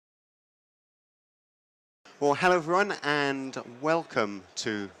Well, hello everyone and welcome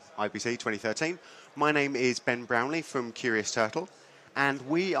to IBC 2013. My name is Ben Brownlee from Curious Turtle and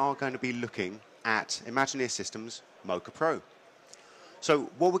we are going to be looking at Imagineer Systems Mocha Pro. So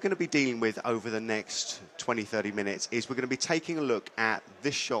what we're going to be dealing with over the next 20-30 minutes is we're going to be taking a look at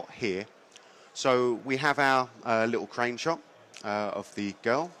this shot here. So we have our little crane shot of the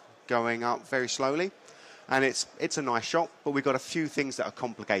girl going up very slowly, and it's a nice shot, but we've got a few things that are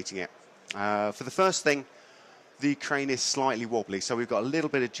complicating it. For the first thing, the crane is slightly wobbly, so we've got a little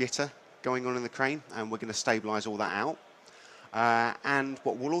bit of jitter going on in the crane, and we're going to stabilize all that out. And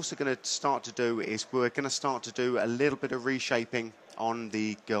what we're also going to start to do is we're going to start to do a little bit of reshaping on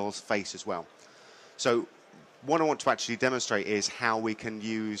the girl's face as well. So what I want to actually demonstrate is how we can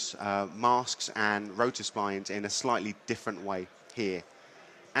use masks and rotor splines in a slightly different way here.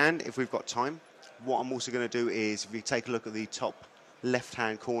 And if we've got time, what I'm also going to do is, if you take a look at the top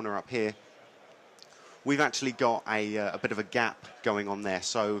left-hand corner up here, we've actually got a bit of a gap going on there.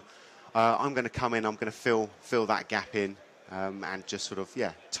 So I'm going to come in, I'm going to fill that gap in and just sort of,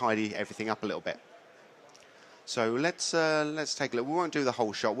 tidy everything up a little bit. So let's take a look. We won't do the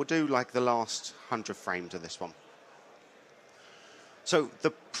whole shot. We'll do like the last 100 frames of this one. So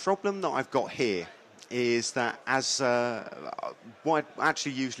the problem that I've got here is that what I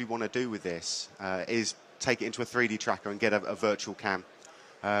actually usually want to do with this is take it into a 3D tracker and get a virtual cam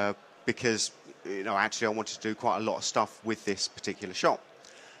because actually I wanted to do quite a lot of stuff with this particular shot,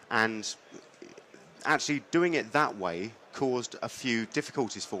 and actually doing it that way caused a few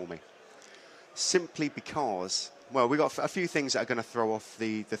difficulties for me, simply because, well, we got a few things that are going to throw off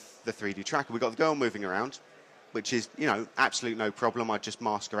the 3D tracker. We've got the girl moving around, which is absolute no problem. I just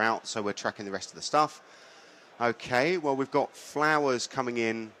mask her out so we're tracking the rest of the stuff. Okay, well, we've got flowers coming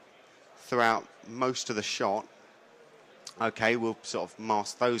in throughout most of the shot. Okay, we'll sort of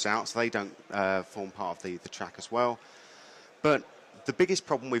mask those out so they don't form part of the track as well. But the biggest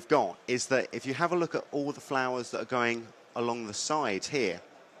problem we've got is that if you have a look at all the flowers that are going along the sides here,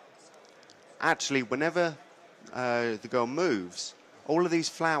 actually whenever the girl moves, all of these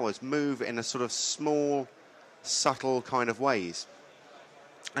flowers move in a sort of small, subtle kind of ways.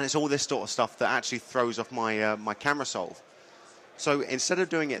 And it's all this sort of stuff that actually throws off my, my camera solve. So instead of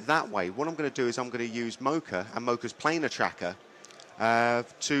doing it that way, what I'm going to do is I'm going to use Mocha and Mocha's planar tracker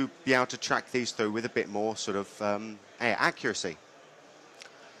to be able to track these through with a bit more sort of accuracy.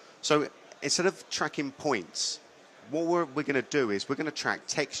 So instead of tracking points, what we're going to do is we're going to track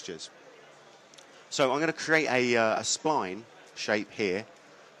textures. So I'm going to create a spline shape here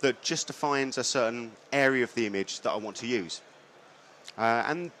that just defines a certain area of the image that I want to use.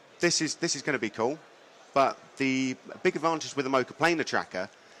 And this is going to be cool. But the big advantage with the Mocha planar tracker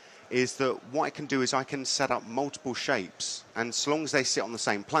is that what I can do is I can set up multiple shapes, and so long as they sit on the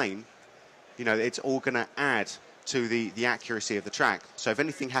same plane, it's all going to add to the accuracy of the track. So if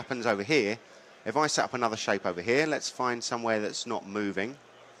anything happens over here, if I set up another shape over here, let's find somewhere that's not moving,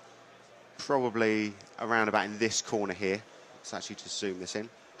 probably around about in this corner here. Let's actually just zoom this in.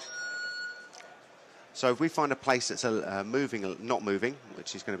 So if we find a place that's not moving,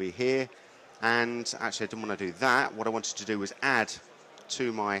 which is going to be here, and actually I didn't want to do that. What I wanted to do was add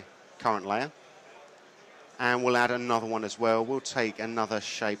to my current layer. And we'll add another one as well. We'll take another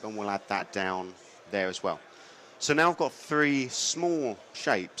shape and we'll add that down there as well. So now I've got 3 small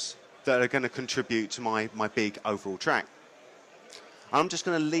shapes that are going to contribute to my big overall track. I'm just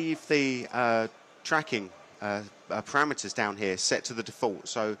going to leave the tracking parameters down here set to the default.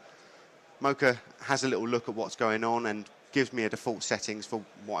 So Mocha has a little look at what's going on and gives me a default settings for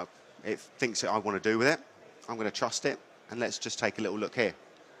what it thinks that I want to do with it. I'm going to trust it, and let's just take a little look here.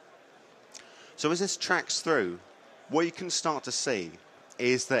 So as this tracks through, what you can start to see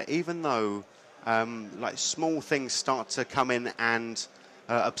is that even though like small things start to come in and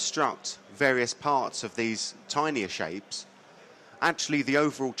obstruct various parts of these tinier shapes, actually the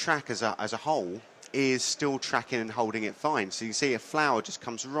overall track as a whole is still tracking and holding it fine. So you see a flower just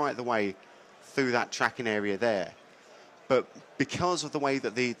comes right the way through that tracking area there. But because of the way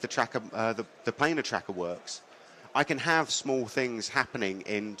that the planar tracker works, I can have small things happening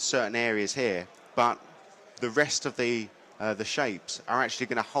in certain areas here, but the rest of the shapes are actually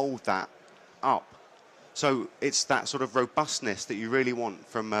going to hold that up. So it's that sort of robustness that you really want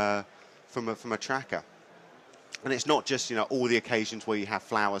from a tracker. And it's not just all the occasions where you have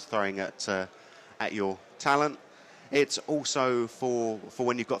flowers throwing at your talent. It's also for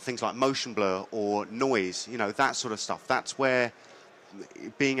when you've got things like motion blur or noise, that sort of stuff. That's where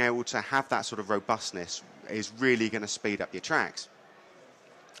being able to have that sort of robustness is really going to speed up your tracks.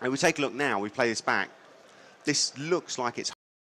 And we take a look now, we play this back. This looks like it's